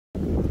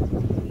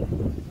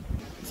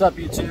What's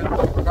up,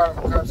 YouTube?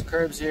 Carnival Carbs and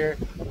Curbs here.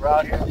 We're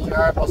out here in the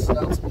yard busting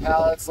out some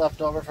pallets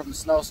left over from the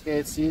snow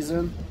skate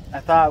season.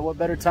 I thought, what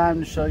better time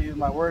to show you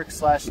my work /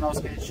 snow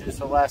skate shoes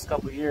for the last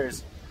couple of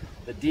years.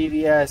 The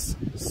DVS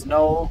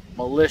Snow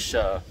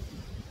Militia.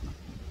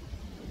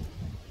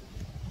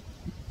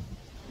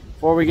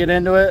 Before we get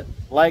into it,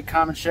 like,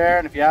 comment, share,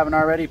 and if you haven't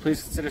already,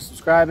 please consider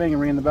subscribing and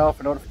ringing the bell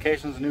for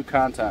notifications of new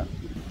content.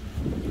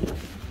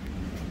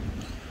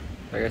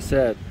 Like I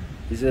said,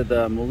 these are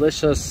the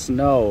Militia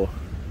Snow.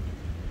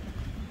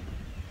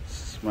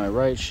 This is my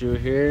right shoe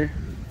here,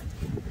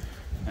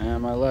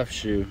 and my left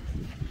shoe.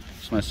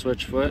 It's my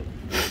switch foot.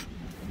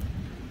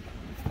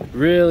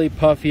 Really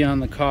puffy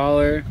on the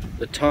collar.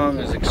 The tongue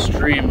is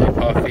extremely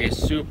puffy.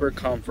 Super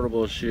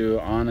comfortable shoe,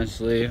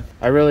 honestly.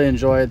 I really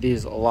enjoyed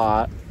these a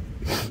lot.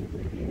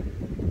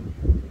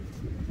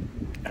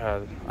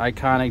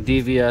 Iconic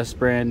DVS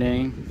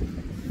branding.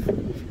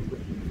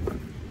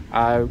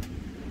 I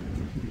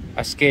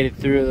skated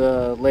through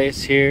the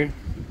lace here.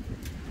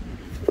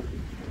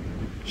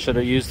 Should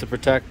have used the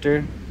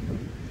protector.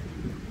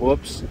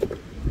 Whoops.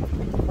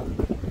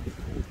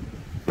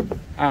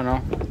 I don't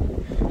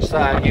know. Just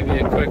thought I'd give you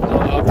a quick little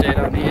update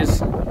on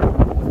these.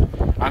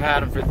 I've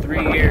had them for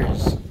 3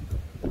 years.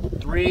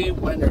 3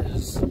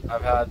 winters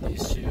I've had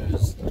these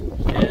shoes,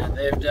 and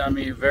they've done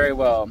me very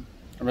well.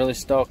 I'm really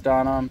stoked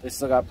on them. They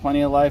still got plenty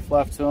of life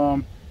left to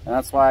them, and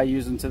that's why I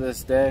use them to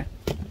this day.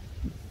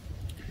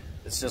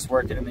 It's just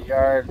working in the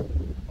yard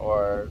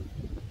or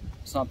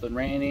something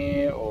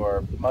rainy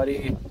or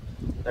muddy.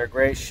 They're a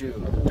great shoe,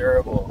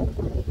 durable,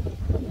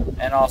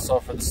 and also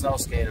for the snow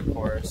skate, of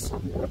course.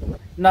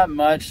 Not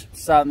much,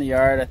 just out in the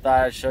yard. I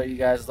thought I'd show you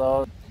guys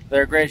though.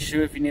 They're a great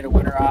shoe if you need a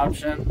winter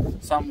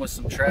option, something with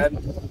some tread.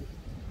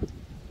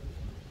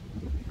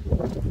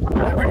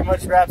 That pretty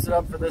much wraps it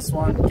up for this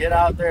one. Get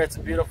out there, it's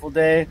a beautiful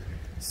day.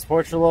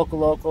 Support your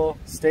local.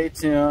 Stay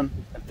tuned,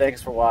 and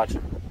thanks for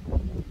watching.